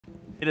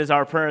It is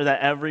our prayer that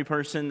every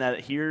person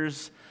that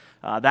hears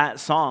that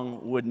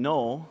song would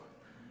know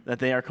that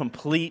they are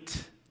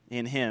complete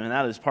in Him, and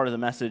that is part of the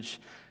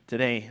message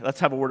today. Let's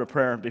have a word of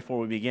prayer before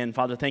we begin.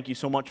 Father, thank you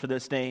so much for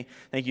this day.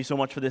 Thank you so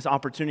much for this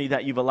opportunity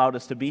that you've allowed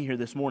us to be here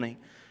this morning.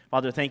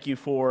 Father, thank you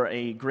for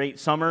a great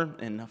summer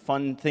and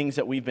fun things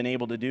that we've been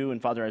able to do. And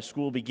Father, as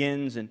school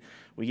begins and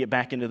we get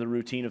back into the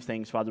routine of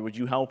things, Father, would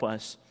you help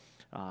us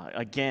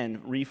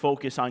again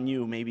refocus on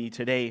you? Maybe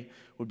today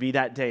would be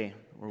that day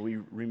where we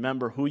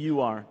remember who you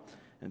are,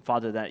 and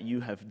Father, that you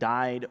have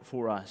died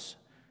for us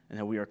and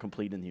that we are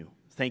complete in you.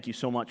 Thank you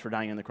so much for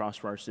dying on the cross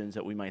for our sins,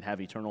 that we might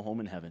have eternal home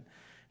in heaven.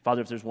 Father,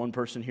 if there's one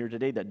person here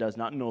today that does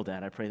not know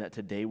that, I pray that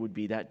today would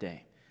be that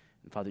day.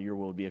 And Father, your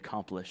will would be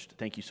accomplished.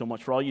 Thank you so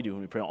much for all you do,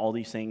 and we pray all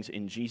these things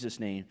in Jesus'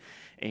 name.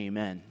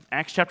 Amen.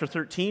 Acts chapter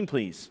 13,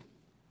 please.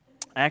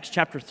 Acts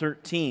chapter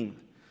 13.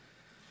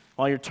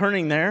 While you're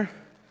turning there,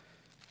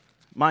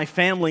 my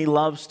family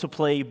loves to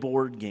play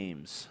board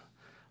games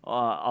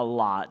a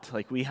lot.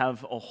 Like, we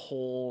have a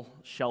whole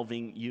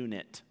shelving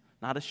unit,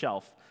 not a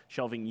shelf,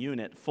 shelving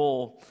unit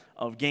full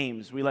of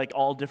games. We like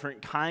all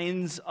different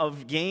kinds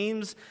of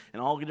games and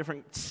all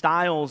different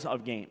styles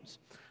of games.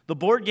 The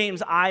board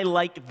games I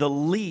like the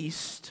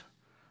least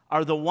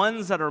are the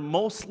ones that are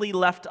mostly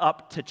left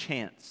up to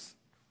chance.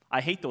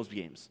 I hate those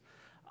games,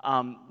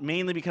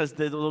 mainly because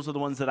those are the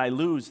ones that I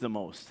lose the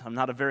most. I'm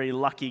not a very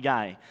lucky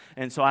guy,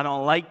 and so I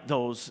don't like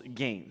those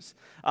games.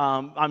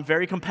 I'm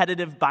very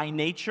competitive by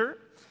nature,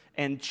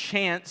 and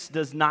chance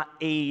does not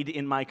aid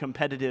in my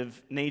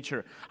competitive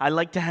nature. I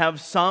like to have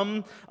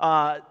some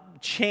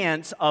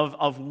chance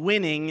of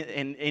winning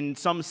and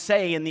some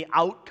say in the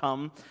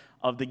outcome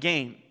of the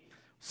game.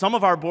 Some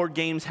of our board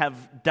games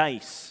have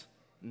dice.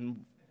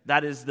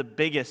 That is the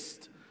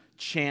biggest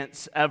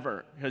chance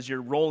ever, because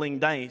you're rolling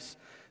dice.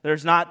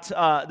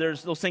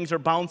 Those things are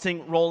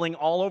bouncing, rolling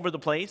all over the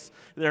place.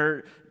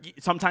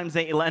 Sometimes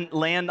they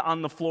land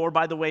on the floor.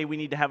 By the way, we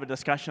need to have a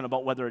discussion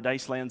about whether a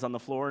dice lands on the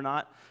floor or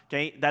not.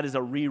 Okay, that is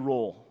a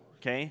re-roll.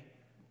 Okay,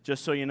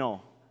 just so you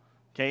know.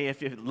 Okay,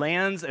 if it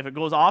lands, if it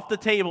goes off the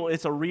table,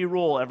 it's a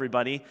re-roll.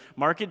 Everybody,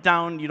 mark it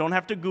down. You don't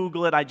have to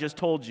Google it. I just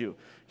told you.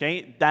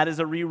 Okay, that is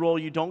a re-roll.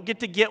 You don't get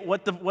to get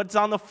what's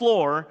on the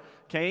floor.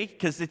 Okay,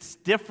 because it's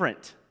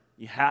different.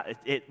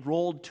 It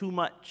rolled too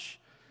much.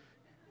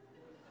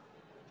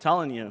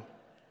 Telling you.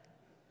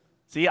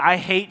 See, I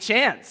hate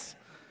chance.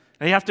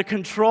 You have to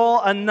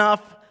control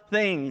enough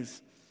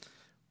things.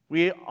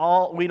 We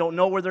don't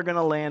know where they're going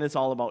to land. It's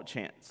all about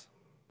chance.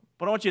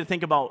 But I want you to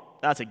think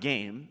about, that's a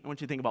game. I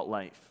want you to think about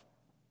life.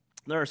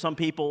 There are some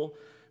people,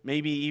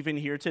 maybe even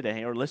here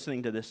today or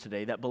listening to this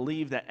today, that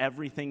believe that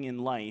everything in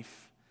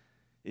life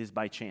is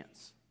by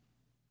chance.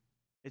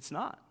 It's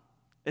not.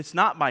 It's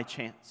not by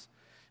chance.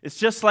 It's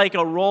just like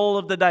a roll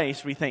of the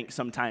dice, we think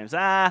sometimes.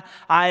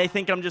 I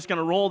think I'm just going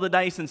to roll the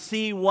dice and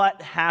see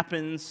what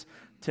happens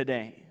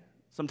today.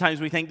 Sometimes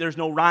we think there's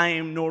no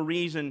rhyme, no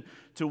reason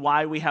to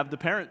why we have the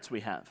parents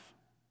we have.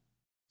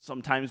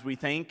 Sometimes we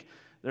think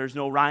there's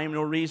no rhyme,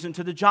 no reason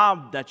to the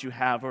job that you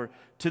have or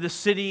to the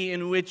city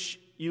in which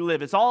you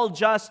live. It's all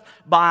just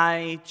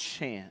by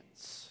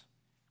chance.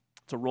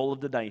 It's a roll of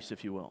the dice,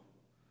 if you will.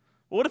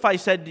 What if I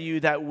said to you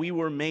that we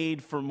were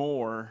made for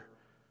more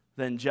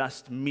than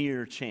just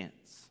mere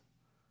chance?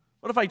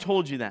 What if I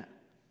told you that?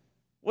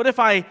 What if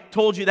I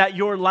told you that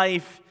your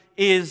life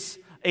is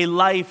a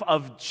life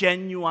of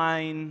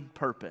genuine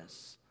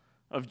purpose?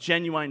 Of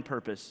genuine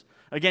purpose.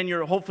 Again,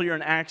 hopefully you're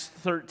in Acts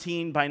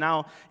 13 by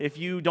now. If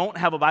you don't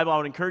have a Bible, I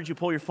would encourage you to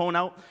pull your phone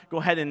out, go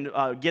ahead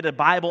and get a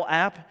Bible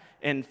app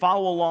and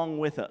follow along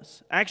with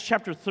us. Acts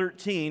chapter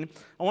 13,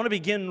 I want to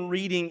begin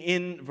reading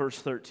in verse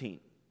 13.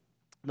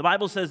 The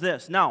Bible says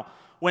this: Now,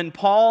 when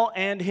Paul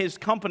and his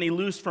company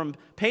loosed from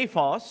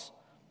Paphos,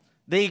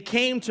 they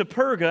came to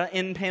Perga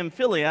in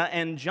Pamphylia,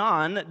 and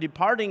John,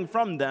 departing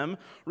from them,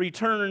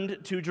 returned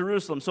to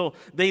Jerusalem. So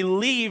they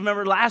leave.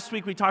 Remember last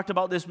week we talked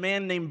about this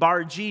man named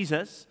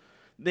Bar-Jesus.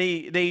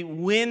 They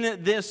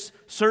win this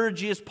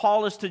Sergius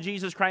Paulus to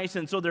Jesus Christ,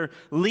 and so they're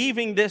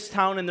leaving this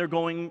town and they're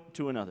going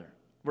to another.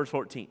 Verse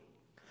 14.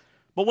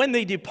 But when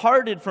they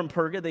departed from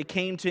Perga, they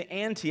came to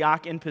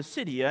Antioch in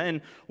Pisidia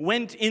and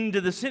went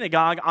into the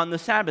synagogue on the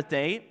Sabbath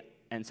day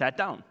and sat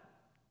down,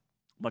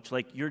 much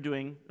like you're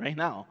doing right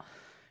now.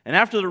 And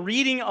after the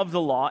reading of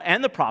the law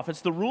and the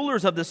prophets, the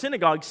rulers of the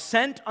synagogue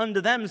sent unto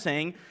them,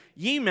 saying,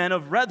 Ye men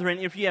of brethren,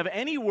 if ye have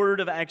any word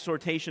of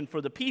exhortation for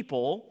the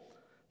people,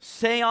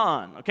 say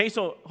on. Okay,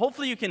 so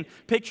hopefully you can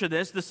picture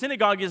this. The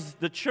synagogue is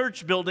the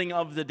church building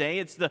of the day.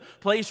 It's the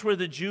place where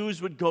the Jews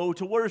would go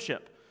to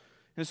worship.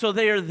 And so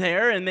they are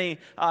there, and they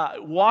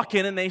walk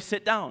in and they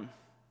sit down.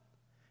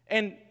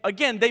 And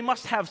again, they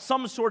must have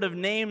some sort of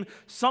name,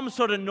 some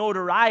sort of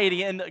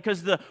notoriety, and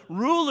because the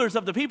rulers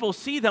of the people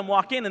see them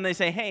walk in and they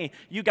say, hey,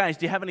 you guys,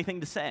 do you have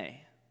anything to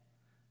say?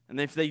 And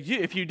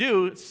if you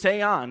do,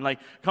 say on. Like,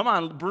 come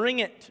on, bring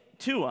it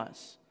to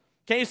us.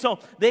 Okay, so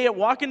they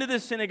walk into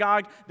this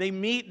synagogue, they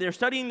meet, they're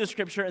studying the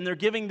scripture, and they're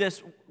giving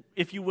this,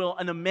 if you will,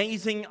 an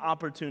amazing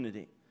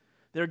opportunity.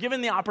 They're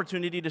given the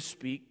opportunity to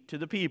speak to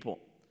the people.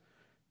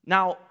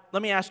 Now,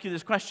 let me ask you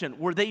this question.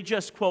 Were they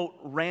just, quote,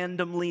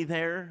 randomly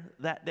there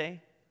that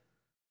day?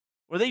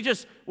 Was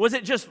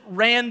it just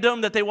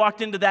random that they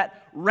walked into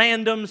that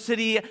random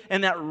city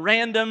and that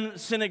random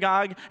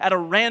synagogue at a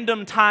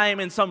random time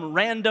and some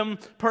random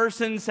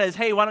person says,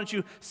 hey, why don't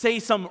you say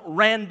some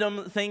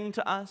random thing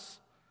to us?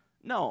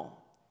 No.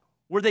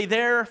 Were they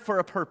there for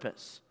a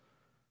purpose?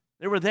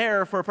 They were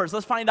there for a purpose.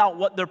 Let's find out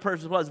what their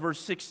purpose was. Verse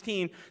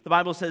 16, the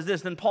Bible says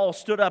this, Then Paul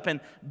stood up and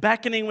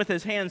beckoning with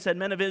his hand said,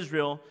 Men of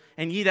Israel,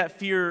 and ye that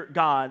fear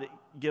God,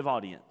 give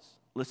audience.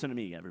 Listen to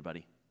me,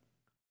 everybody.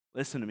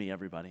 Listen to me,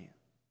 everybody.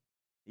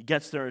 He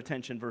gets their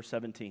attention, verse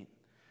 17.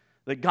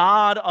 The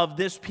God of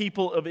this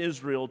people of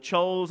Israel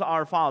chose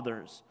our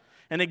fathers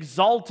and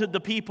exalted the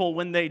people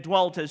when they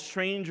dwelt as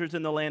strangers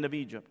in the land of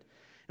Egypt.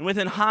 And with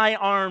an high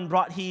arm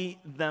brought he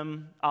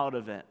them out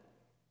of it.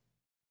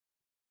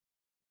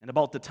 And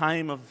about the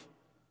time of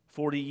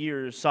 40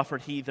 years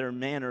suffered he their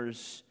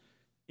manners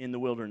in the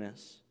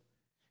wilderness.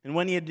 And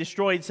when he had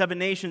destroyed 7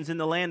 nations in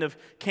the land of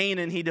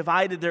Canaan, he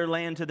divided their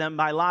land to them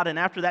by lot. And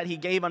after that he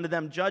gave unto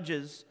them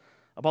judges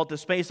about the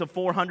space of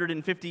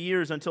 450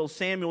 years until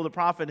Samuel the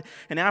prophet.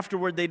 And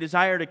afterward they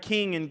desired a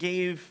king,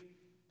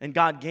 and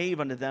God gave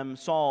unto them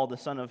Saul the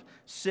son of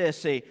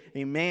Cis, a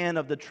man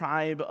of the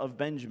tribe of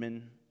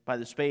Benjamin, by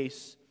the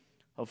space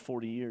of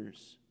 40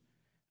 years.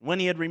 When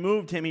he had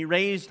removed him, he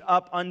raised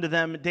up unto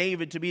them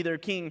David to be their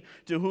king,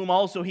 to whom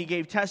also he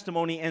gave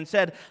testimony and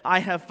said, I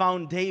have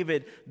found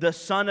David, the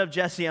son of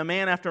Jesse, a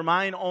man after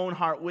mine own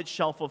heart, which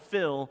shall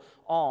fulfill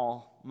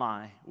all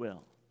my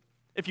will.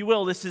 If you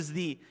will, this is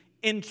the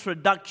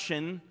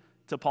introduction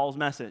to Paul's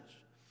message.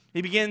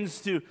 He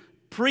begins to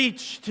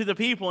preach to the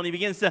people, and he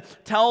begins to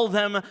tell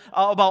them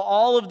about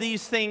all of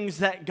these things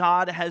that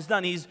God has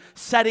done. He's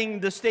setting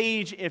the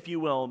stage, if you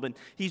will, but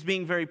he's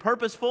being very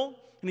purposeful,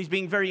 and he's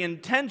being very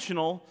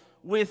intentional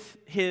with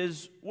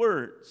his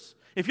words.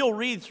 If you'll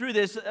read through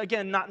this,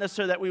 again, not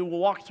necessarily that we will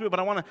walk through, but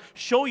I want to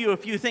show you a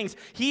few things.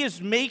 He's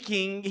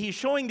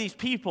showing these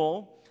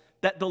people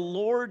that the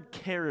Lord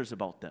cares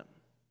about them.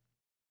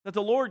 That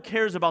the Lord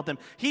cares about them.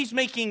 He's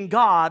making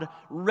God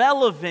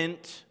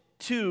relevant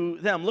to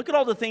them. Look at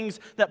all the things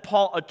that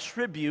Paul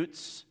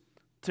attributes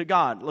to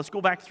God. Let's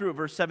go back through it.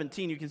 Verse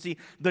 17, you can see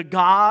the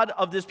God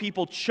of this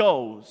people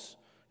chose.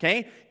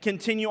 Okay,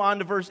 continue on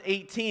to verse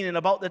 18. And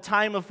about the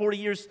time of 40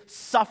 years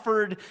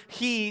suffered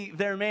he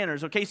their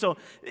manners. Okay, so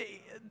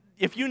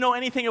if you know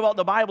anything about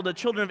the Bible, the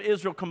children of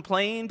Israel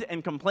complained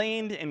and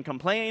complained and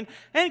complained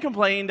and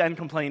complained and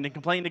complained and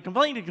complained and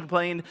complained and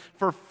complained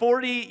for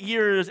 40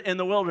 years in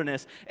the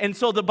wilderness. And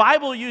so the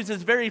Bible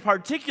uses very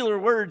particular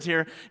words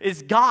here,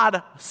 is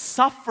God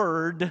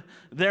suffered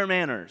their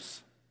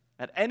manners.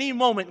 At any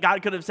moment,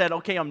 God could have said,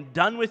 okay, I'm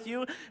done with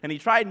you. And he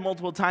tried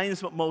multiple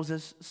times, but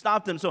Moses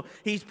stopped him. So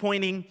he's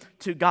pointing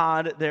to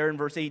God there in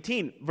verse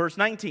 18. Verse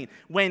 19,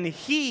 when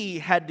he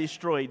had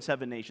destroyed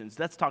 7 nations.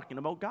 That's talking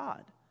about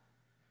God.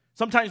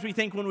 Sometimes we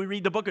think when we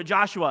read the book of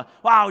Joshua,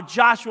 wow,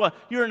 Joshua,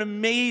 you're an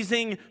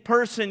amazing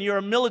person. You're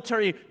a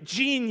military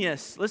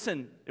genius.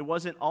 Listen, it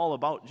wasn't all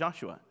about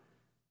Joshua.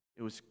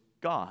 It was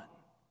God.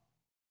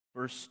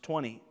 Verse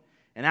 20,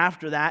 and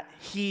after that,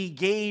 he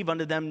gave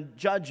unto them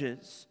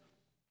judges.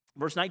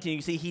 Verse 19,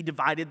 you see, he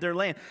divided their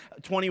land.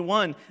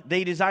 21,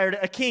 they desired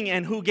a king.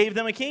 And who gave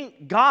them a king?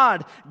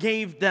 God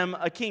gave them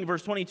a king.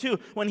 Verse 22,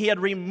 when he had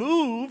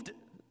removed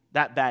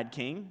that bad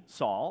king,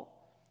 Saul,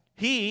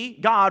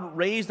 God,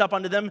 raised up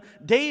unto them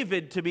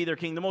David to be their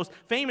king, the most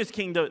famous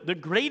king, the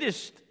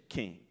greatest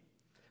king.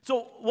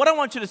 So what I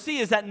want you to see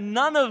is that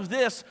none of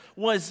this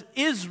was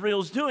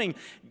Israel's doing.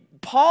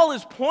 Paul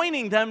is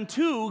pointing them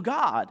to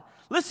God.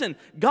 Listen,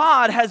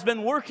 God has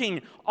been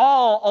working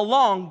all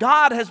along.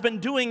 God has been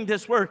doing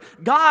this work.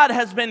 God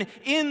has been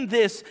in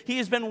this. He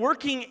has been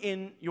working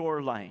in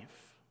your life.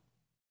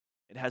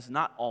 It has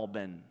not all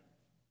been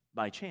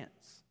by chance.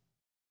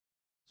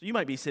 So you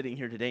might be sitting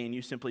here today and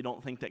you simply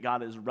don't think that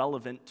God is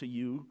relevant to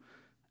you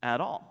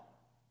at all.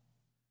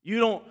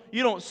 You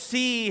don't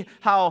see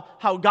how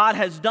God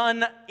has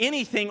done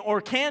anything or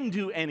can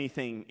do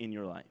anything in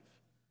your life.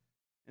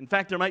 In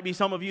fact, there might be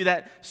some of you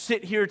that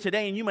sit here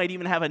today and you might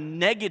even have a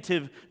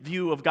negative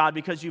view of God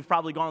because you've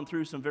probably gone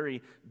through some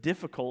very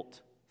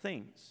difficult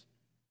things.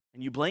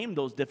 And you blame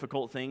those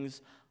difficult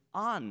things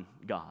on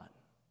God.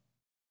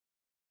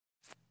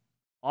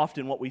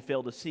 Often what we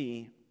fail to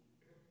see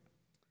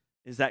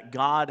is that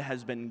God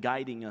has been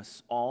guiding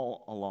us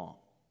all along.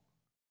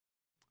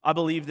 I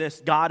believe this,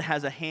 God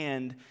has a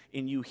hand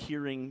in you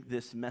hearing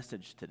this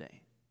message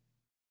today.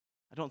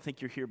 I don't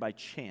think you're here by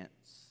chance.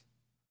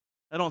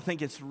 I don't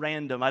think it's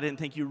random. I didn't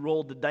think you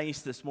rolled the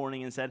dice this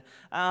morning and said,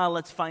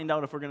 let's find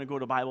out if we're going to go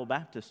to Bible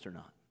Baptist or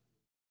not.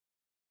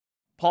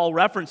 Paul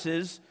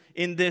references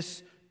in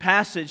this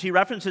passage, he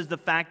references the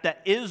fact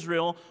that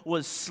Israel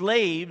was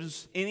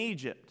slaves in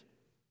Egypt.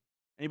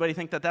 Anybody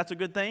think that that's a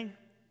good thing?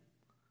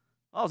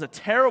 Oh, it was a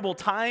terrible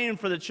time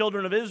for the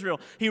children of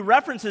Israel. He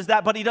references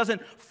that, but he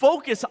doesn't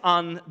focus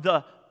on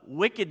the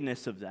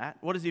wickedness of that.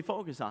 What does he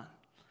focus on?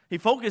 He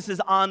focuses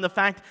on the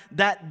fact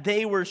that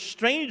they were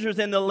strangers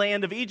in the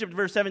land of Egypt,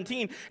 verse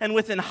 17, and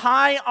with an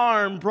high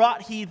arm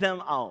brought he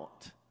them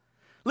out.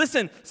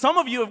 Listen, some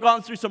of you have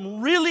gone through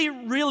some really,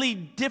 really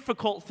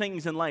difficult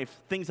things in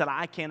life, things that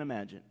I can't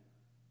imagine.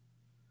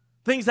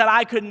 Things that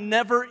I could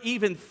never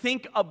even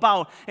think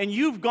about. And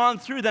you've gone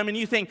through them and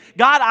you think,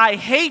 God, I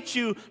hate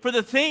you for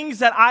the things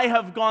that I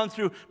have gone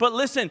through. But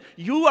listen,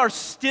 you are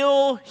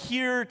still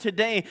here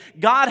today.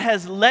 God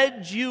has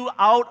led you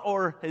out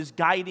or is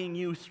guiding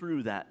you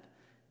through that,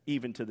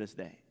 even to this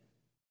day.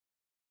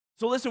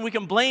 So listen, we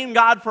can blame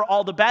God for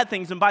all the bad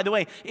things. And by the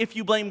way, if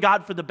you blame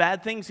God for the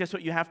bad things, guess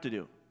what you have to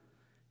do?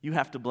 You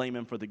have to blame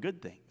Him for the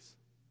good things.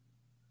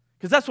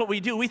 Because that's what we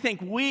do. We think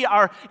we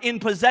are in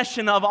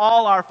possession of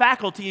all our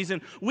faculties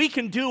and we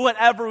can do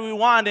whatever we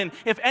want. And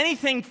if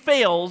anything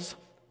fails,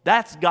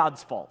 that's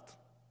God's fault.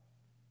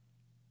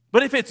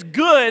 But if it's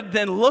good,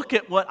 then look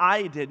at what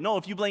I did. No,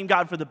 if you blame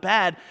God for the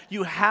bad,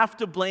 you have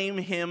to blame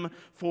Him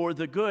for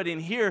the good. And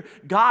here,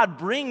 God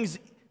brings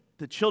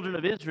the children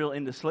of Israel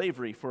into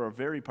slavery for a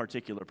very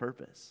particular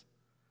purpose.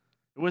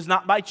 It was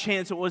not by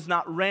chance, it was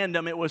not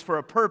random, it was for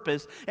a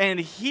purpose. And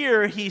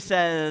here He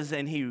says,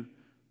 and He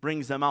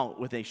brings them out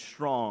with a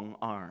strong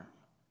arm.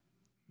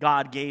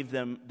 God gave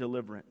them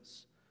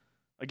deliverance.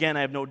 Again,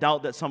 I have no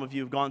doubt that some of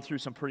you have gone through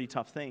some pretty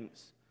tough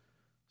things.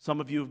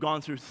 Some of you have gone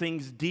through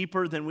things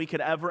deeper than we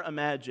could ever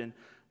imagine,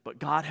 but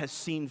God has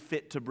seen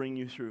fit to bring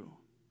you through.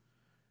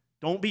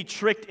 Don't be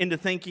tricked into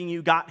thinking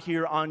you got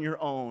here on your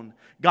own.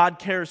 God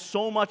cares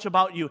so much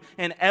about you,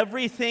 and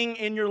everything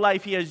in your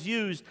life He has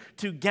used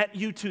to get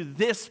you to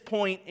this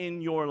point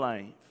in your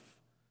life.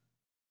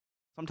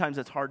 Sometimes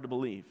it's hard to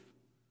believe.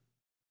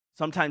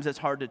 Sometimes it's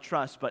hard to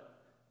trust, but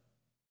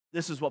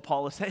this is what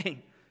Paul is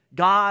saying.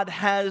 God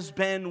has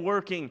been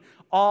working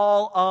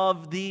all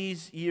of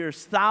these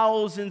years,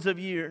 thousands of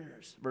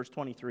years. Verse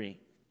 23. The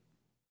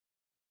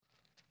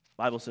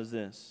Bible says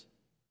this.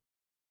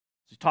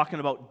 He's talking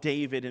about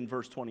David in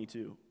verse 22.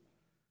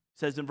 It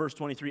says in verse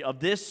 23, of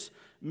this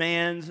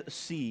man's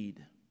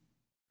seed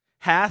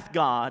hath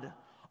God,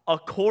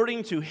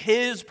 according to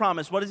His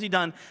promise, what has He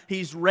done?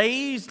 He's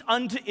raised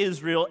unto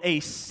Israel a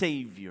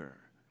Savior,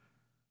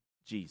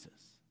 Jesus.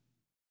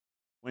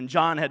 When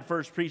John had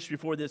first preached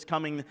before this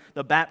coming,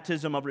 the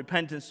baptism of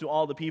repentance to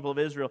all the people of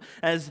Israel,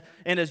 as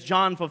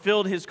John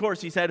fulfilled his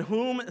course, he said,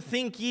 whom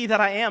think ye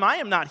that I am? I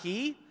am not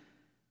he.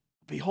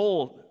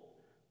 Behold,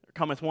 there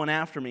cometh one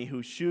after me,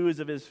 whose shoes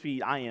of his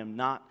feet I am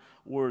not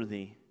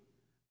worthy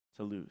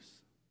to loose.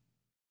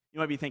 You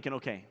might be thinking,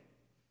 okay,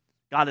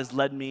 God has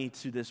led me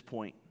to this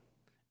point.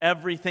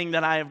 Everything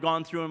that I have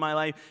gone through in my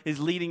life is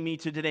leading me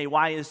to today.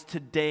 Why is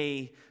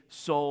today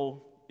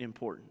so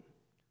important?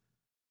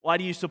 Why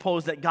do you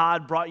suppose that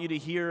God brought you to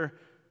hear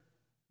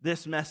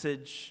this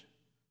message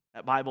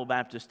at Bible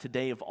Baptist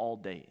today of all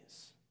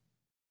days?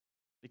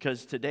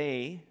 Because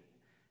today,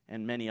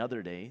 and many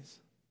other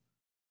days,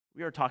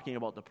 we are talking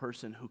about the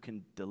person who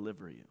can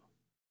deliver you.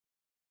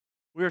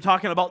 We are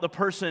talking about the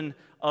person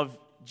of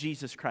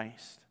Jesus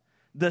Christ,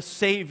 the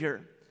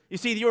Savior. You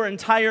see, your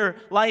entire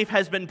life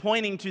has been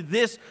pointing to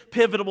this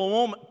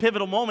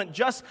pivotal moment,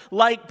 just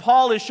like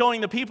Paul is showing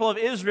the people of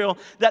Israel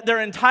that their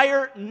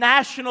entire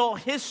national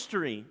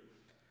history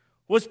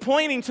was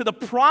pointing to the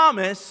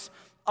promise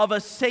of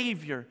a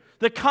Savior,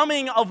 the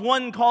coming of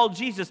one called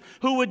Jesus,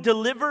 who would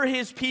deliver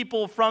His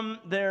people from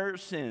their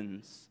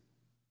sins.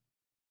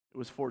 It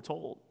was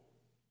foretold.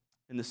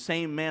 In the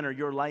same manner,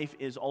 your life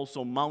is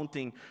also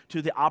mounting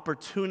to the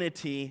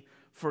opportunity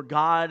for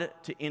God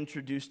to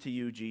introduce to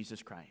you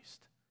Jesus Christ,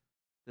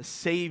 the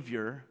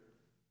Savior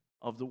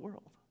of the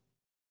world.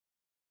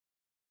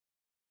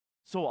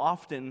 So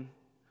often,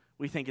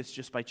 we think it's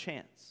just by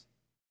chance.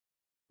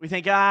 We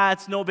think,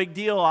 it's no big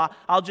deal.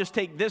 I'll just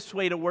take this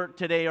way to work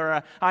today,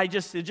 or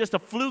it's just a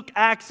fluke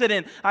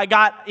accident I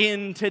got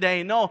in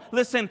today. No,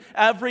 listen,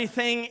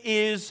 everything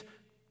is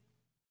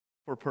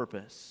for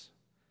purpose.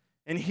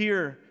 And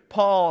here,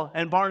 Paul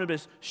and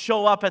Barnabas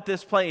show up at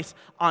this place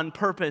on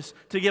purpose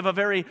to give a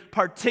very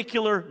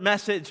particular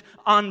message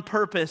on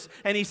purpose.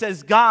 And he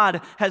says, God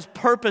has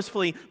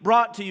purposefully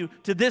brought you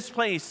to this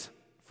place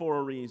for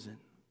a reason.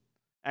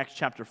 Acts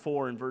chapter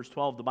 4 and verse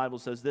 12, the Bible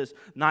says this,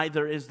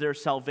 neither is there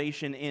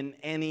salvation in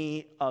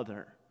any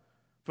other.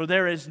 For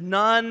there is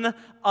none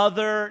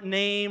other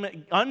name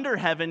under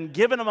heaven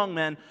given among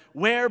men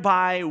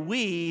whereby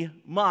we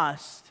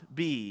must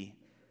be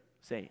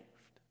saved.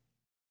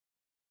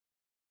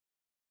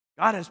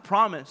 God has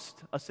promised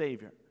a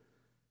Savior.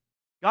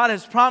 God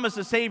has promised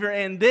a Savior,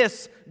 and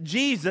this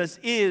Jesus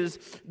is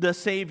the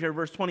Savior.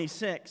 Verse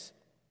 26.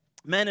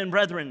 Men and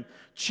brethren,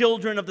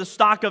 children of the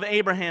stock of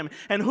Abraham,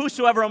 and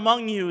whosoever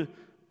among you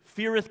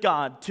feareth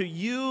God, to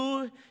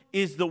you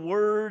is the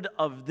word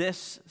of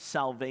this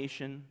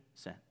salvation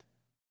sent.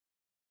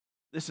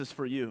 This is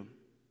for you.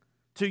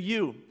 To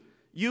you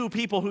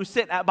people who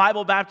sit at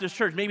Bible Baptist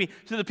Church, maybe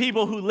to the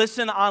people who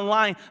listen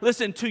online,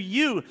 listen, to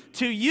you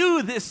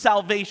this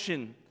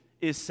salvation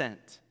is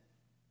sent.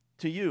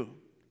 To you.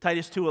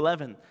 Titus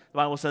 2:11, the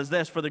Bible says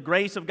this, for the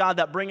grace of God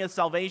that bringeth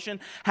salvation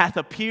hath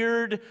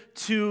appeared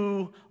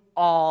to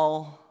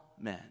all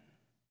men.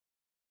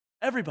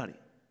 Everybody.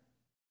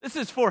 This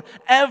is for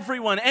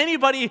everyone.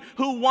 Anybody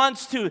who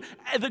wants to.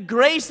 The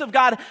grace of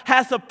God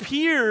hath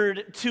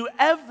appeared to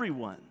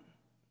everyone.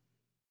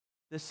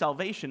 This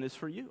salvation is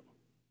for you.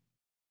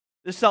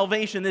 This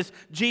salvation, this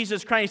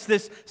Jesus Christ,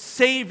 this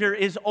Savior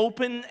is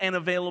open and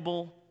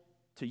available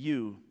to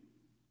you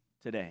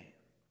today.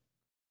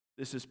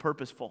 This is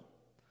purposeful.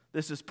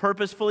 This is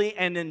purposefully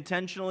and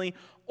intentionally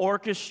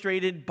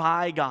orchestrated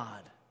by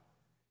God.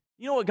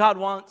 You know what God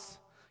wants?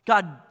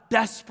 God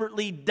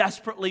desperately,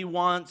 desperately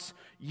wants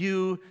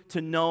you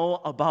to know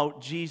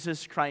about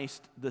Jesus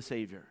Christ the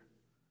Savior.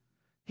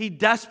 He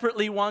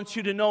desperately wants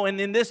you to know. And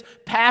in this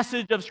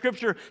passage of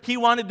Scripture, he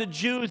wanted the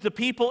Jews, the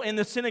people in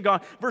the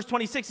synagogue. Verse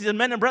 26, he said,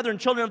 men and brethren,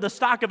 children of the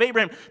stock of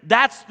Abraham.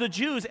 That's the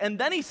Jews. And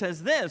then he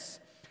says this,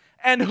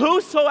 and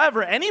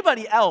whosoever,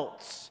 anybody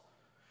else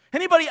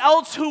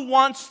who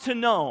wants to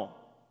know,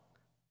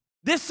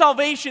 this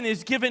salvation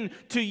is given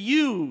to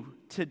you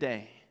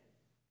today.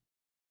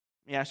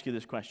 Let me ask you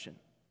this question.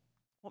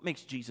 What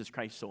makes Jesus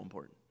Christ so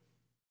important?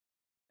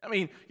 I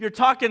mean, you're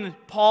talking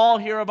Paul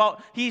here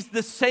about he's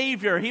the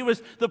Savior. He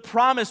was the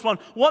promised one.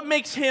 What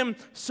makes him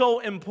so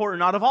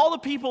important? Out of all the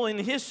people in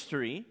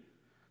history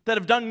that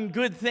have done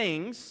good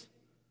things,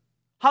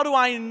 how do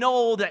I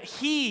know that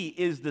he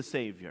is the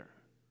Savior?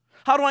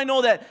 How do I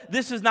know that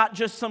this is not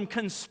just some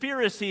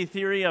conspiracy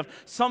theory of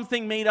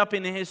something made up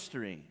in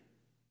history?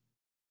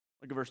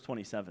 Look at verse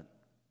 27. The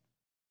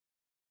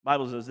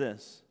Bible says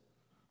this,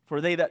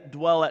 for they that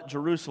dwell at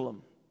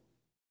Jerusalem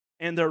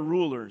and their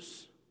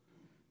rulers,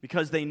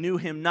 because they knew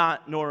him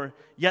not, nor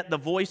yet the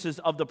voices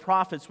of the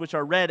prophets which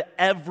are read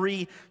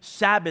every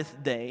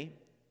Sabbath day,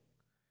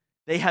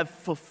 they have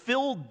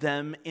fulfilled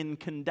them in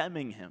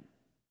condemning him.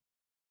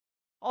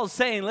 Paul is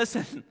saying,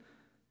 listen,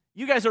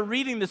 you guys are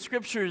reading the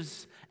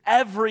Scriptures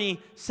every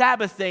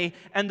Sabbath day,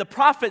 and the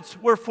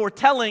prophets were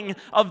foretelling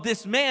of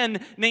this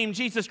man named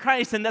Jesus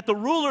Christ, and that the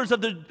rulers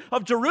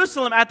of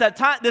Jerusalem at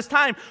this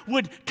time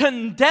would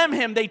condemn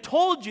him. They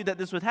told you that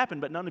this would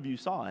happen, but none of you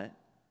saw it.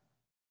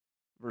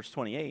 Verse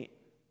 28.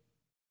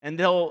 And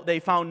though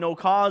they found no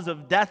cause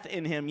of death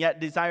in him,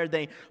 yet desired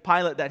they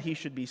Pilate that he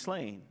should be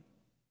slain.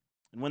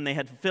 And when they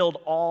had fulfilled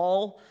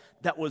all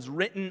that was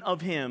written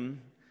of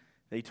him,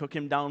 they took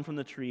him down from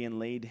the tree and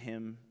laid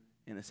him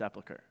in a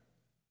sepulcher.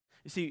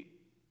 You see,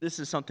 this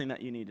is something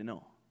that you need to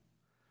know.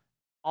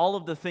 All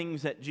of the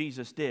things that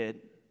Jesus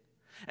did,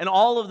 and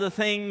all of the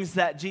things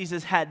that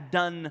Jesus had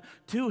done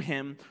to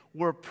him,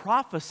 were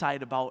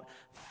prophesied about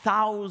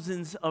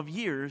thousands of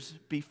years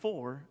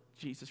before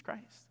Jesus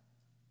Christ.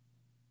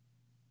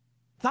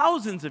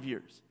 Thousands of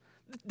years,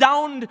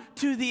 down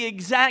to the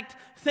exact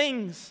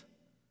things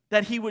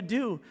that he would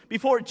do.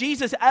 Before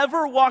Jesus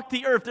ever walked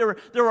the earth,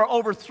 there were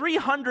over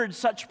 300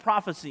 such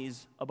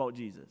prophecies about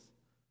Jesus.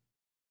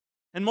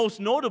 And most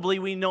notably,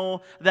 we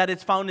know that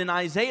it's found in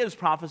Isaiah's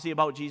prophecy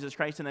about Jesus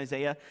Christ in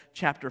Isaiah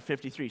chapter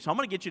 53. So I'm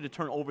going to get you to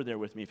turn over there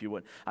with me, if you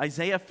would.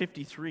 Isaiah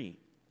 53.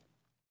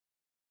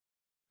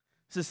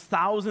 This is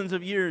thousands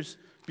of years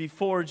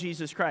before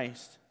Jesus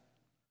Christ.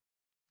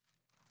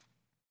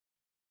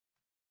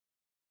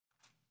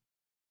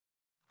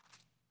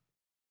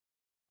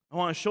 I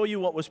want to show you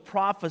what was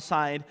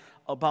prophesied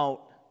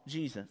about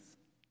Jesus.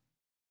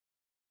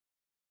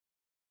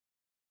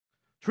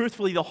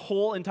 Truthfully, the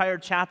whole entire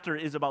chapter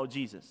is about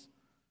Jesus.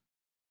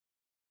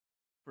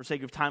 For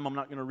sake of time, I'm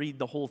not going to read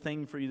the whole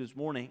thing for you this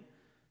morning.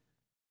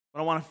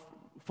 But I want to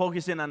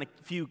focus in on a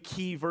few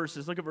key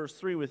verses. Look at verse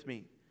 3 with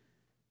me.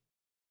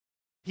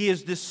 He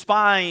is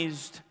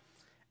despised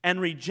and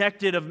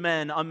rejected of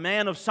men, a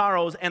man of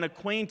sorrows and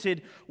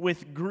acquainted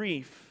with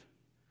grief.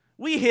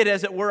 We hid,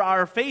 as it were,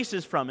 our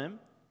faces from him.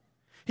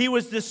 He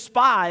was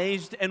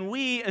despised, and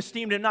we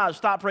esteemed him not.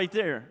 Stop right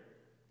there.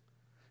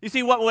 You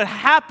see, what would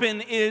happen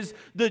is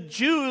the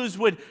Jews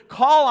would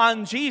call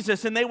on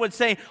Jesus, and they would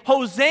say,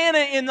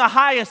 Hosanna in the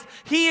highest.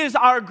 He is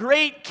our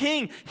great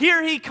king.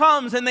 Here he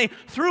comes. And they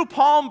threw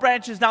palm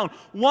branches down.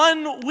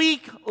 1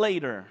 week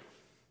later,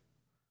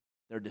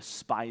 they're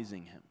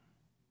despising him.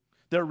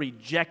 They're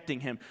rejecting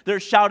him.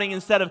 They're shouting,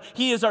 instead of,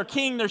 he is our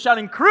king, they're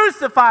shouting,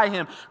 crucify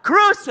him,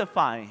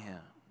 crucify him.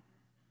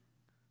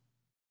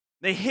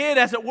 They hid,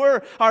 as it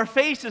were, our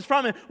faces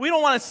from him. We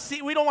don't want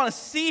to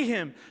see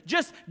him.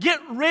 Just get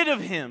rid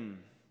of him.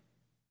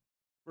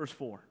 Verse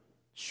 4.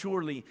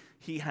 Surely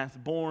he hath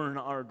borne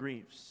our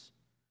griefs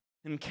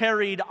and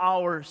carried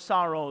our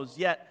sorrows,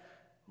 yet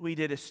we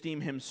did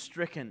esteem him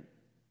stricken,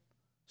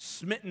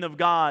 smitten of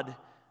God,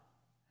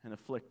 and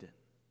afflicted.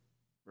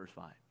 Verse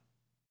 5.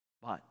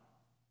 But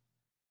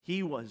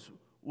he was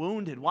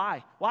wounded.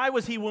 Why? Why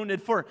was he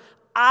wounded? For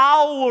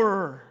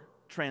our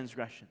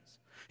transgressions.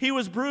 He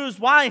was bruised.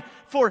 Why?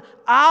 For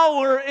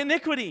our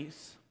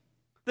iniquities.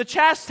 The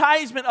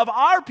chastisement of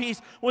our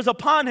peace was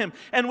upon him.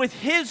 And with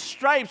his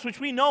stripes, which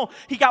we know,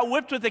 he got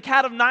whipped with the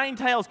cat of nine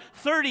tails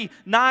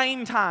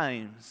 39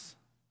 times.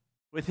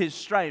 With his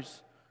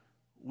stripes,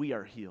 we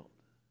are healed.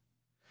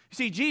 You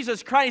see,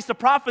 Jesus Christ, the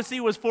prophecy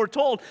was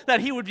foretold that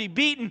he would be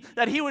beaten,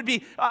 that he would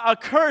be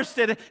accursed,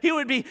 that he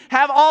would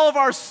have all of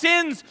our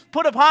sins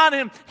put upon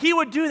him. He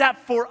would do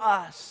that for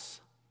us.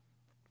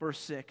 Verse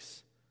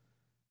 6,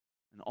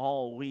 and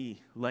all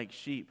we like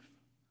sheep,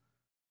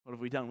 what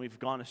have we done? We've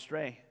gone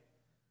astray.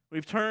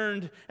 We've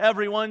turned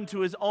everyone to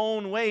his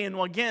own way. And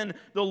again,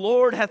 the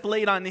Lord hath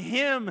laid on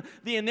him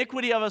the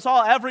iniquity of us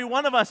all. Every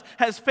one of us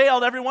has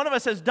failed. Every one of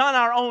us has done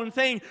our own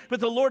thing. But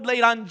the Lord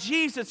laid on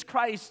Jesus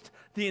Christ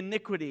the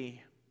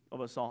iniquity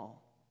of us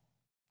all.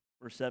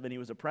 Verse 7, he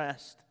was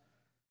oppressed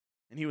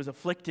and he was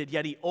afflicted,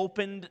 yet he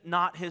opened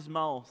not his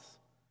mouth.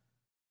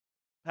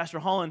 Pastor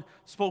Holland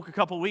spoke a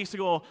couple weeks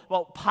ago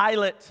about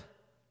Pilate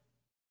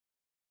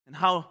and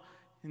how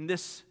in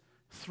this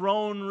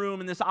throne room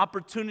and this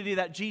opportunity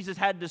that Jesus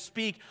had to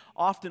speak,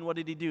 often what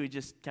did he do? He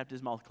just kept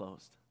his mouth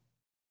closed.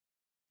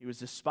 He was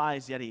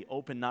despised, yet he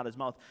opened not his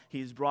mouth.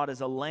 He's brought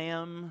as a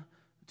lamb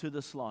to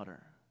the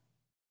slaughter.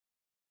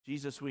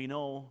 Jesus, we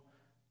know,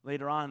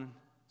 later on,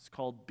 is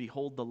called,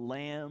 Behold the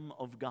Lamb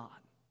of God,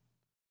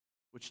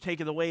 which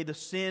taketh away the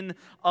sin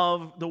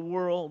of the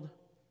world.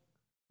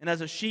 And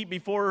as a sheep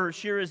before her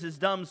shearers is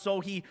dumb, so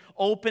he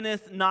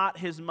openeth not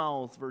his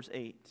mouth. Verse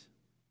 8.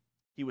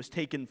 He was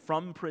taken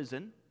from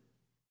prison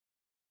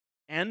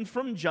and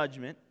from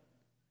judgment.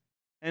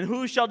 And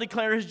who shall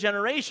declare his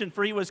generation?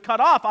 For he was cut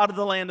off out of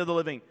the land of the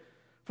living.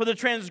 For the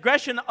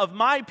transgression of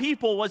my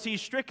people was he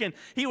stricken.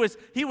 He was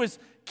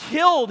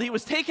killed. He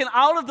was taken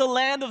out of the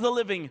land of the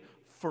living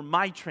for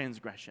my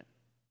transgression.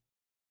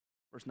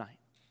 Verse 9.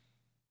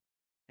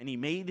 And he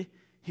made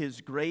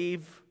his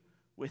grave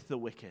with the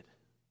wicked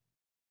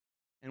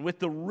and with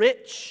the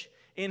rich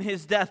in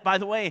his death. By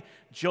the way,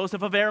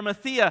 Joseph of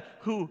Arimathea,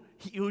 who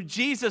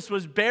Jesus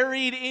was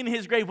buried in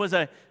his grave, was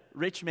a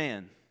rich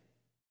man.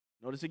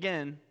 Notice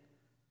again,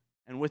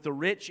 and with the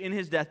rich in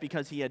his death,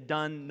 because he had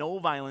done no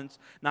violence,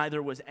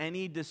 neither was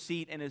any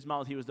deceit in his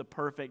mouth. He was the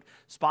perfect,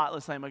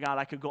 spotless Lamb of God.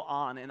 I could go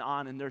on,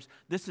 and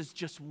this is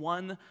just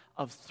one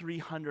of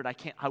 300.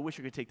 I wish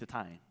I could take the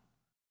time.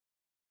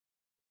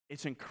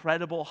 It's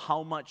incredible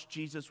how much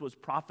Jesus was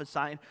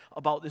prophesying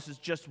about. This is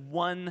just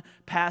one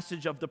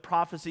passage of the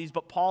prophecies,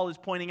 but Paul is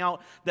pointing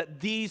out that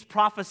these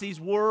prophecies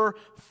were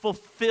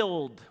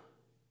fulfilled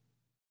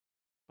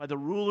by the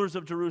rulers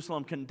of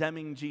Jerusalem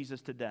condemning Jesus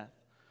to death.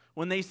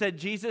 When they said,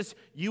 Jesus,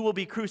 you will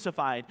be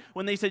crucified.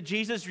 When they said,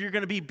 Jesus, you're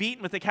going to be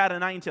beaten with a cat of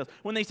nine tails.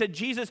 When they said,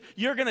 Jesus,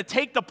 you're going to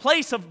take the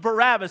place of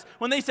Barabbas.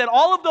 When they said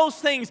all of those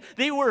things,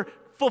 they were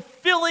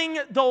fulfilling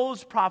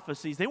those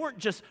prophecies. They weren't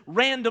just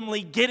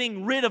randomly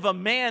getting rid of a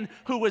man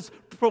who was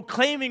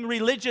proclaiming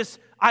religious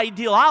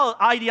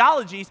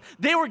ideologies.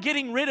 They were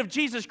getting rid of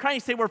Jesus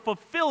Christ. They were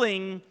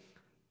fulfilling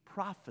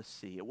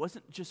prophecy. It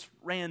wasn't just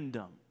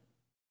random.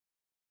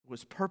 It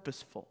was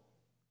purposeful.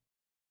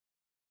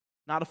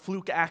 Not a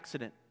fluke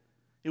accident.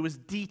 It was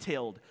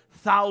detailed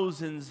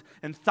thousands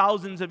and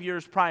thousands of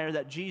years prior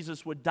that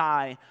Jesus would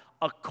die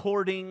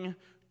according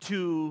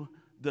to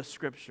the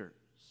Scriptures.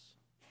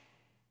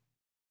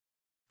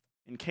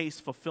 In case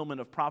fulfillment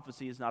of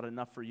prophecy is not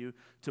enough for you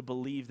to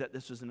believe that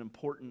this is an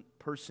important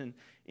person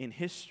in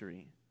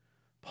history,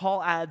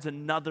 Paul adds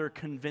another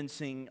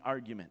convincing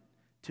argument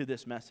to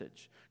this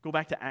message. Go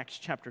back to Acts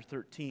chapter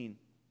 13.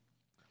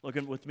 Look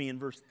with me in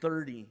verse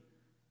 30. It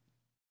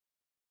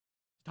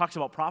talks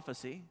about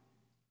prophecy.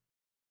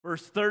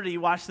 Verse 30,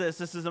 watch this.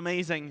 This is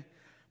amazing.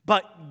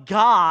 But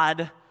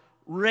God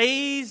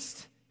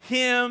raised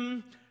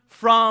him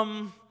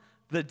from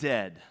the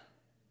dead.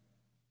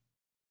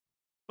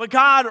 But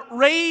God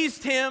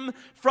raised him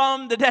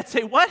from the dead.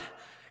 Say, what?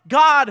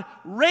 God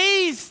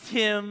raised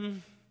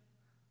him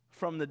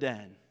from the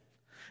dead.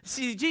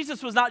 See,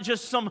 Jesus was not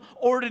just some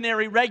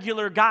ordinary,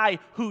 regular guy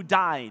who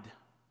died.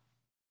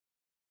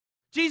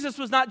 Jesus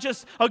was not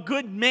just a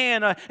good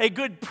man, a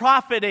good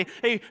prophet,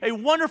 a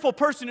wonderful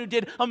person who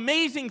did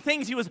amazing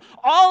things. He was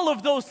all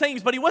of those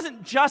things, but he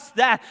wasn't just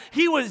that.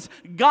 He was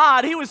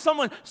God. He was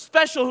someone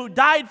special who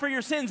died for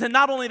your sins, and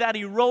not only that,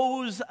 he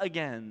rose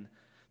again.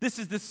 This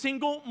is the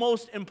single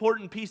most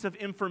important piece of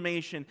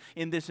information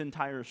in this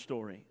entire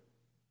story.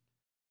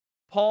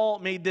 Paul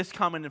made this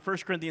comment in 1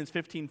 Corinthians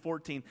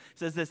 15:14. It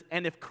says this,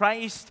 and if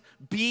Christ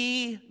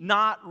be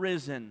not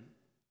risen,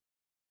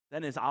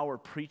 then is our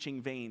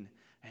preaching vain,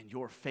 and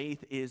your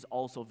faith is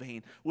also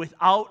vain.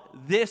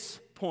 Without this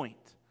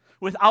point,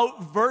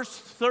 without verse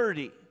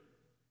 30,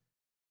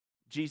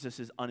 Jesus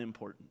is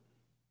unimportant.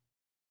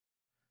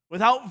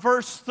 Without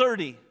verse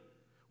 30,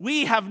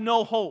 we have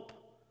no hope.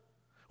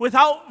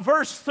 Without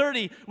verse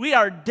 30, we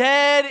are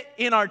dead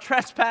in our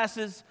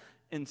trespasses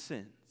and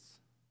sins.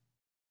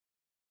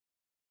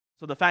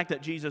 So the fact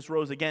that Jesus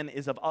rose again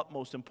is of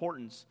utmost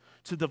importance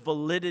to the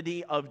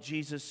validity of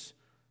Jesus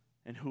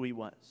and who he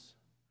was.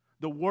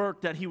 The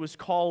work that he was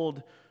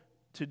called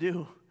to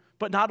do.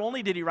 But not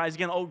only did he rise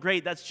again, oh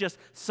great, that's just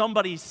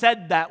somebody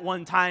said that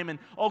one time and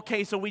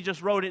okay, so we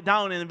just wrote it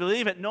down and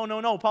believe it.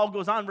 No. Paul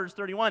goes on, verse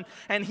 31,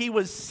 and he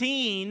was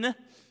seen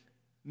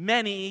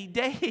many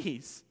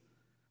days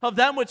of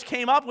them which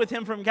came up with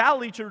him from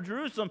Galilee to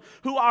Jerusalem,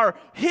 who are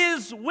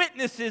his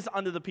witnesses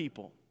unto the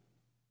people.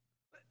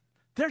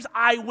 There's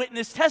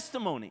eyewitness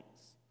testimonies.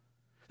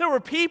 There were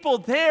people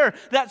there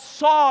that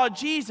saw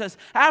Jesus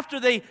after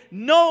they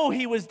know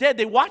he was dead.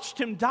 They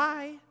watched him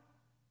die.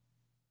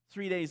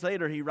 3 days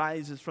later, he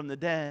rises from the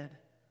dead.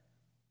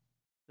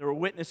 There were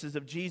witnesses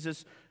of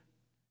Jesus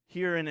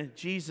here, and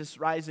Jesus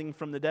rising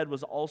from the dead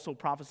was also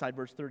prophesied,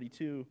 verse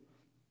 32.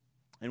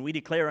 And we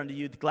declare unto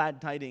you the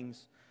glad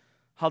tidings,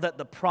 how that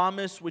the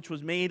promise which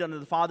was made unto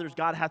the fathers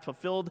God hath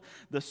fulfilled,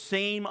 the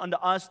same unto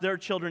us their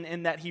children,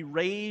 in that he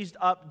raised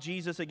up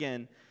Jesus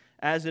again,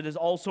 as it is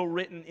also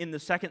written in the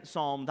second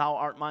psalm, Thou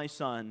art my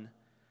son,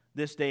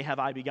 this day have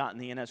I begotten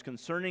thee. And as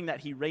concerning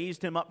that he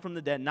raised him up from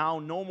the dead, now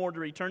no more to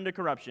return to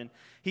corruption,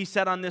 he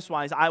said on this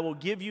wise, I will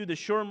give you the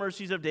sure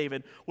mercies of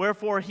David.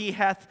 Wherefore he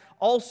saith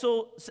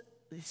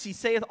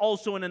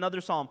also in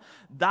another psalm,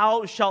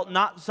 Thou shalt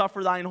not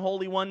suffer thine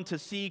Holy One to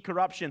see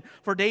corruption.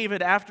 For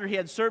David, after he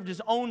had served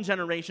his own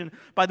generation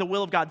by the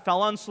will of God,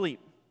 fell on sleep,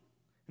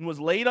 and was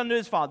laid unto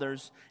his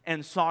fathers,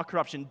 and saw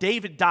corruption.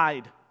 David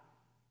died.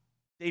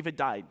 David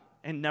died,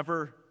 and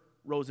never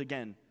rose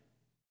again.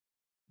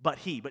 But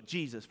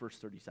Jesus, verse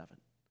 37,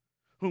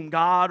 whom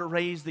God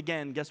raised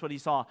again, guess what he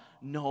saw?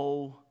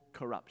 No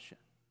corruption.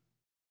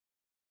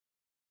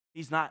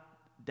 He's not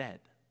dead.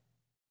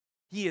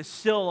 He is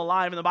still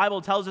alive. And the Bible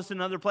tells us in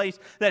another place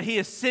that he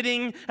is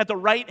sitting at the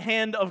right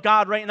hand of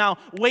God right now,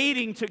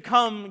 waiting to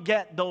come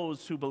get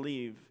those who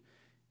believe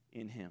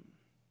in him.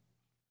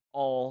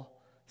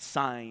 All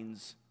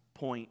signs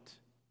point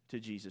to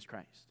Jesus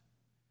Christ.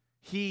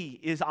 He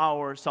is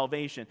our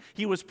salvation.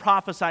 He was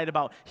prophesied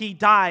about. He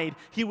died,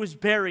 he was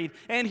buried,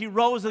 and he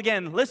rose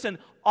again. Listen,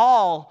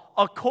 all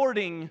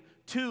according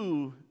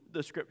to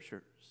the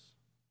Scriptures.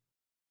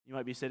 You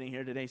might be sitting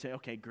here today and say,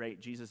 okay, great,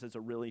 Jesus is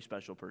a really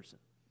special person.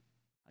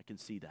 I can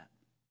see that.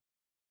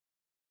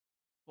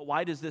 But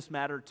why does this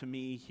matter to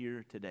me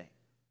here today?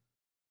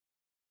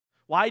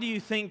 Why do you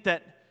think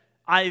that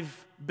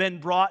I've been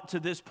brought to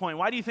this point?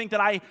 Why do you think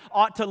that I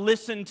ought to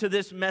listen to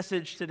this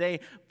message today?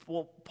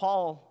 Well,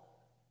 Paul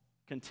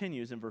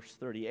continues in verse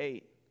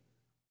 38.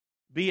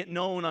 Be it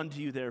known unto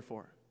you,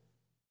 therefore,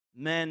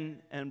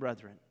 men and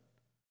brethren,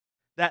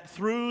 that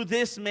through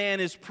this man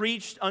is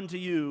preached unto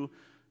you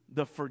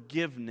the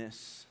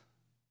forgiveness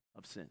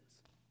of sins.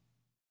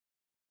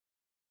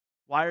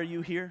 Why are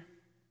you here?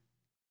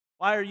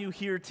 Why are you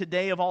here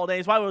today of all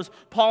days? Why was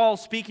Paul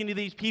speaking to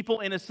these people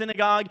in a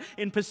synagogue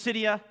in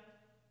Pisidia?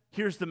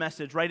 Here's the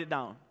message. Write it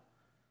down.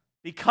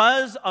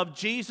 Because of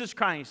Jesus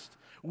Christ,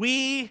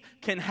 we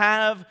can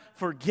have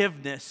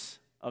forgiveness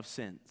of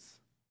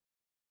sins.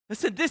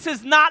 Listen, this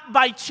is not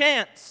by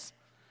chance.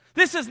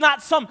 This is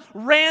not some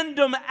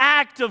random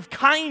act of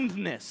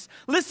kindness.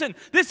 Listen,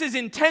 this is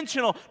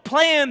intentional,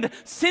 planned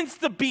since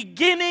the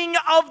beginning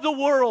of the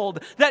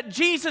world, that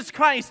Jesus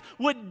Christ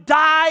would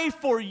die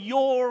for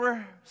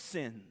your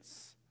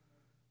sins.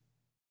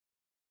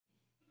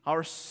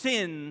 Our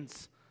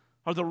sins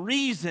are the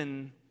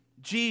reason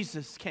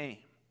Jesus came.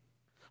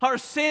 Our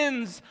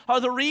sins are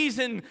the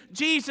reason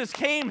Jesus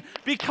came.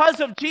 Because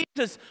of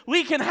Jesus,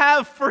 we can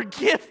have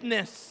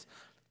forgiveness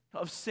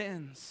of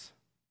sins.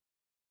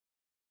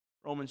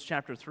 Romans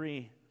chapter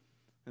 3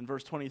 and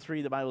verse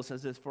 23, the Bible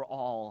says this, for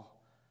all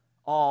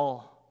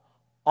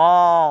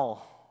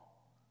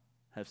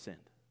have sinned.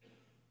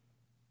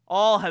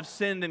 All have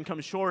sinned and come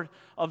short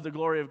of the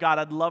glory of God.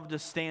 I'd love to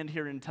stand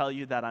here and tell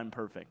you that I'm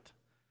perfect.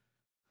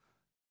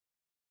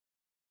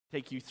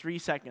 Take you 3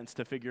 seconds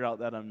to figure out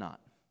that I'm not.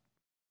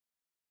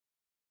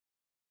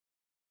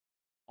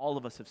 All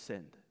of us have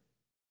sinned.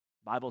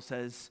 The Bible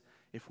says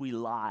if we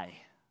lie,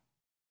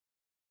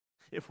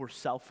 if we're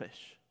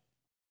selfish.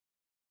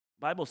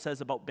 The Bible says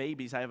about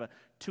babies, I have a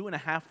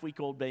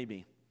 2.5-week-old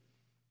baby.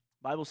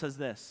 The Bible says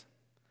this,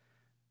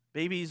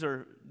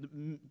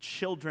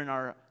 children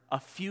are a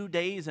few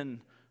days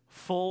and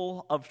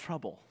full of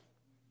trouble.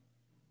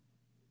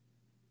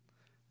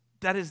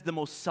 That is the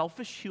most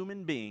selfish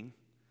human being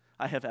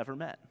I have ever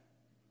met.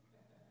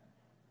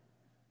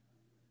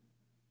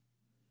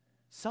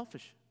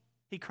 Selfish.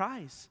 He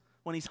cries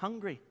when he's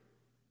hungry.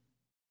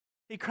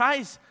 He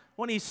cries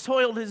when he's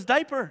soiled his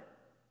diaper.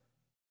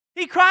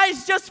 He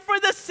cries just for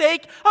the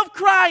sake of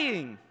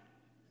crying.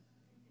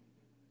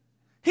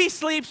 He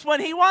sleeps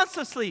when he wants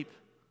to sleep.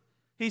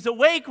 He's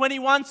awake when he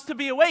wants to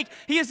be awake.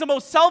 He is the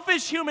most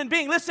selfish human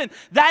being. Listen,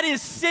 that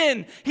is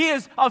sin. He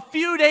is a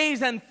few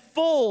days and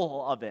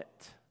full of it.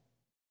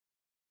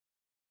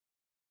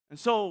 And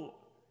so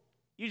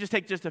you just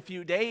take just a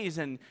few days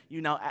and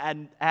you now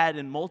add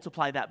and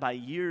multiply that by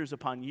years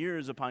upon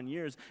years upon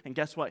years. And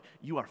guess what?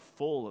 You are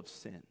full of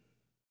sin.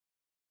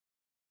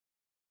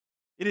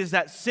 It is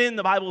that sin,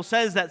 the Bible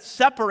says, that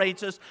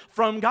separates us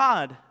from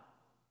God.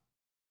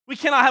 We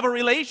cannot have a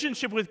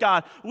relationship with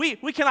God. We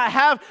cannot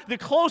have the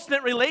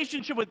close-knit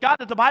relationship with God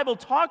that the Bible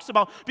talks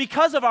about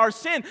because of our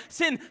sin.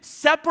 Sin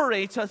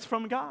separates us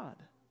from God.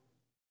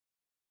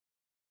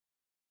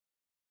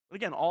 But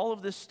again, all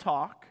of this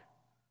talk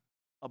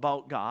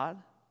about God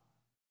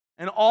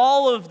And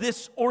all of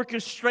this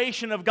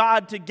orchestration of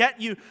God to get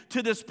you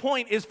to this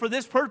point is for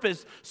this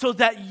purpose, so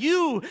that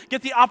you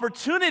get the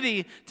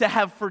opportunity to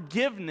have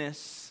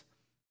forgiveness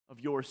of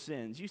your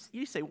sins.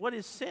 You say, what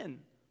is sin?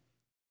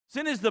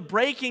 Sin is the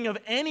breaking of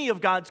any of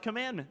God's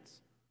commandments.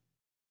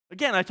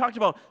 Again, I talked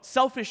about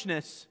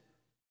selfishness.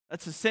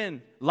 That's a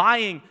sin.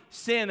 Lying,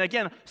 sin.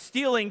 Again,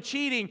 stealing,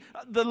 cheating.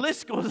 The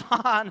list goes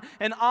on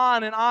and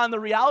on and on. The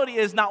reality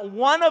is not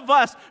one of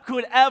us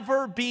could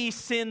ever be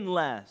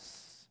sinless.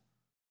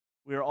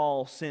 We're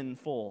all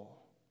sinful.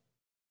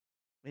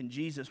 And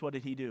Jesus, what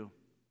did he do?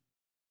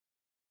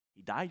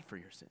 He died for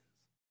your sins.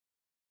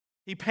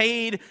 He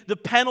paid the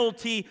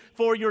penalty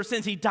for your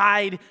sins. He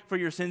died for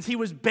your sins. He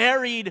was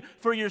buried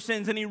for your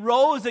sins. And he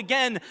rose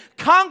again,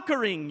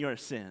 conquering your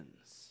sins.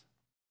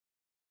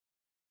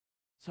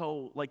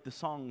 So, like the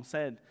song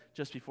said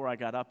just before I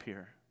got up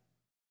here,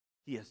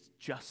 he has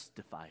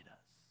justified us.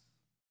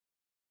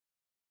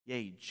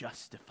 Yea,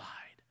 justified.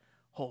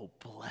 Oh,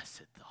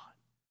 blessed thought.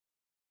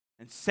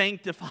 And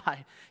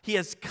sanctified. He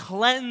has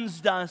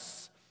cleansed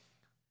us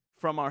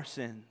from our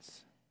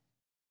sins.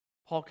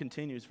 Paul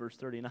continues, verse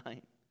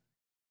 39.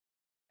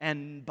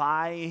 And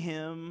by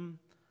him,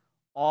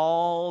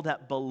 all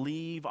that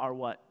believe are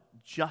what?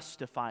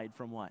 Justified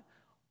from what?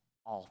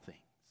 All things.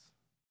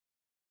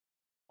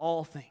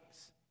 All things.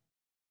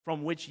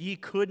 From which ye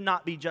could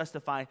not be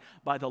justified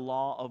by the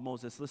law of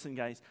Moses. Listen,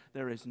 guys,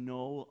 there is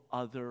no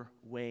other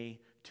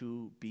way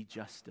to be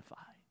justified.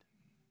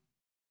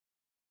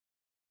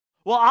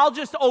 Well, I'll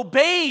just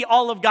obey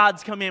all of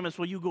God's commandments.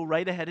 Well, you go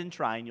right ahead and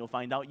try, and you'll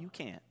find out you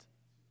can't.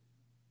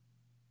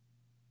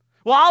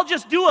 Well, I'll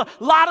just do a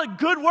lot of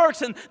good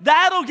works, and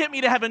that'll get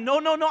me to heaven. No,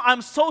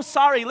 I'm so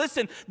sorry.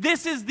 Listen,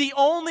 this is the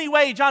only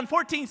way. John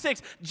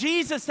 14:6,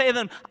 Jesus said to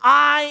them,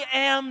 I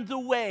am the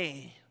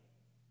way,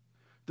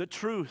 the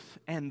truth,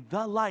 and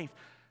the life.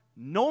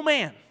 No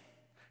man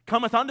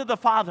cometh unto the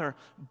Father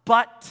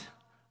but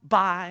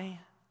by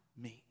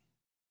me.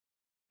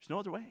 There's no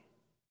other way.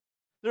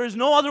 There is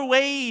no other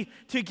way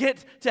to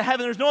get to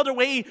heaven. There's no other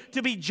way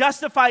to be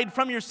justified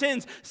from your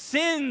sins.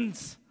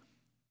 Sins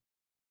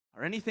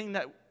are anything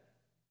that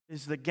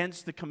is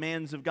against the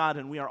commands of God,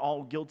 and we are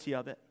all guilty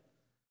of it.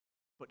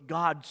 But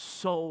God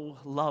so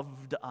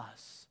loved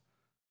us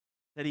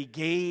that he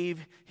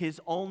gave his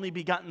only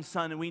begotten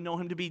Son, and we know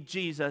him to be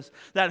Jesus,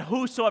 that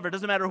whosoever,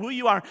 doesn't matter who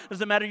you are,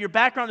 doesn't matter your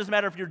background, doesn't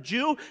matter if you're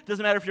Jew,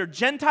 doesn't matter if you're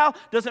Gentile,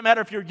 doesn't matter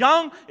if you're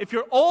young, if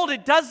you're old,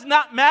 it does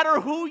not matter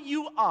who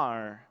you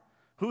are.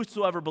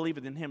 Whosoever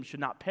believeth in him should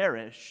not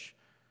perish,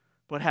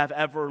 but have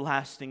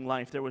everlasting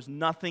life. There was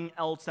nothing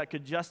else that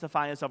could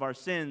justify us of our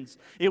sins.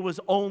 It was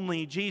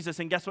only Jesus.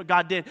 And guess what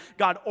God did?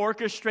 God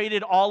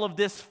orchestrated all of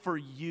this for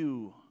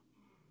you.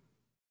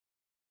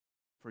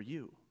 For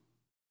you.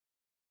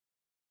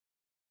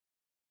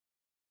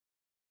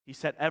 He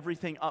set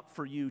everything up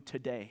for you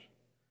today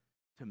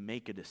to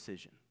make a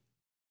decision.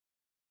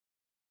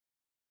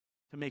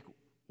 To make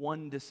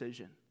one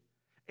decision.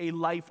 A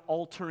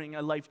life-altering,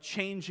 a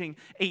life-changing,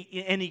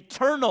 an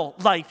eternal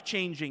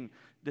life-changing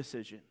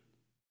decision.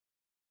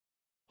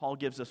 Paul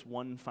gives us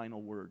one final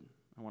word.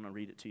 I want to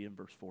read it to you in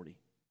verse 40.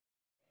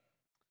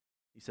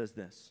 He says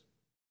this,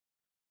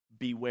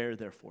 beware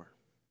therefore,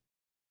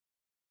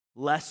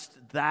 lest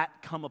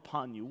that come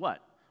upon you.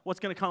 What?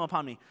 What's going to come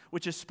upon me?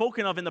 Which is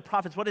spoken of in the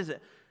prophets. What is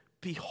it?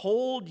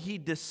 Behold, ye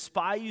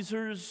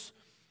despisers,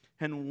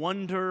 and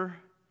wonder,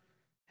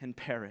 and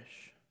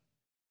perish.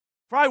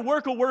 For I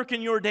work a work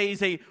in your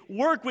days, a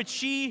work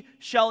which ye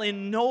shall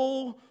in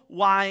no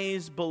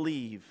wise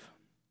believe,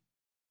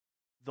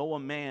 though a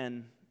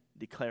man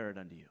declare it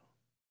unto you.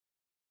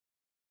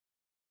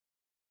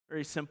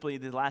 Very simply,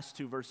 the last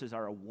two verses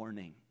are a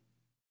warning.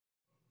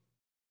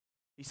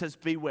 He says,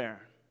 beware.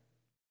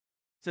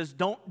 He says,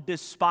 don't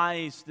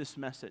despise this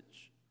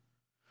message.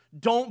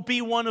 Don't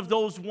be one of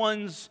those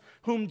ones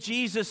whom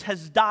Jesus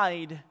has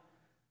died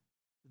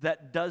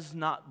that does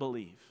not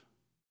believe.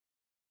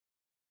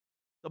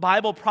 The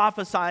Bible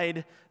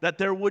prophesied that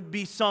there would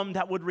be some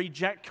that would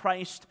reject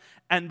Christ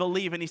and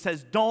believe. And he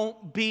says,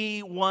 don't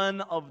be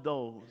one of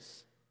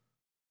those.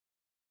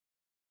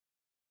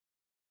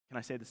 Can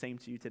I say the same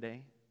to you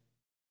today?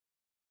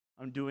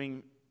 I'm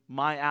doing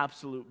my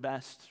absolute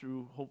best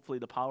through hopefully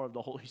the power of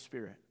the Holy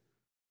Spirit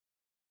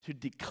to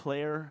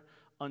declare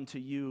unto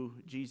you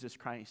Jesus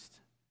Christ.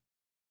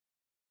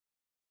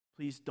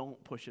 Please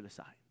don't push it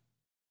aside.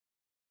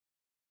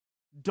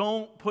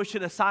 Don't push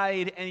it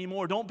aside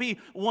anymore. Don't be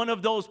one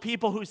of those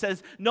people who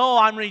says, no,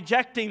 I'm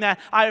rejecting that.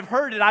 I've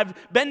heard it.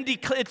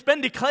 It's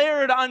been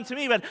declared unto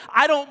me, but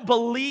I don't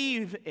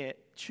believe it.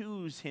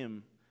 Choose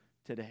him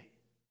today.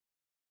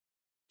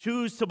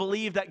 Choose to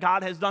believe that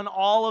God has done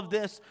all of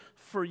this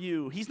for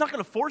you. He's not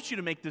going to force you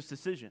to make this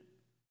decision.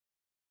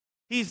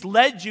 He's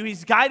led you.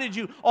 He's guided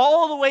you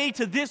all the way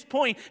to this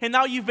point, and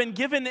now you've been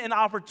given an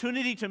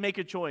opportunity to make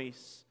a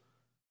choice.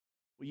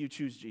 Will you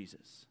choose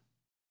Jesus?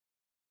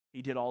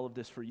 He did all of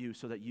this for you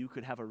so that you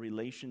could have a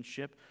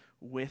relationship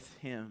with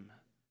him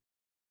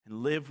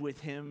and live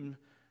with him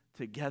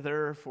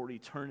together for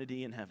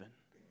eternity in heaven.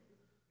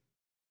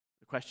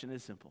 The question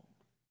is simple.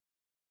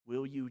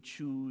 Will you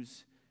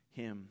choose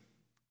him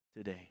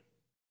today?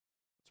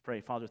 Let's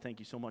pray. Father, thank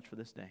you so much for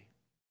this day.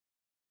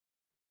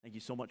 Thank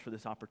you so much for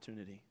this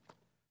opportunity.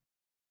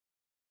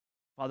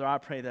 Father, I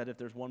pray that if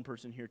there's one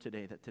person here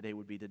today, that today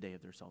would be the day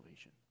of their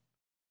salvation.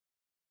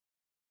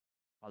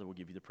 Father, we'll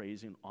give you the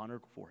praise and honor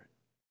for it.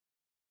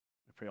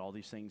 I pray all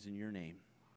these things in your name.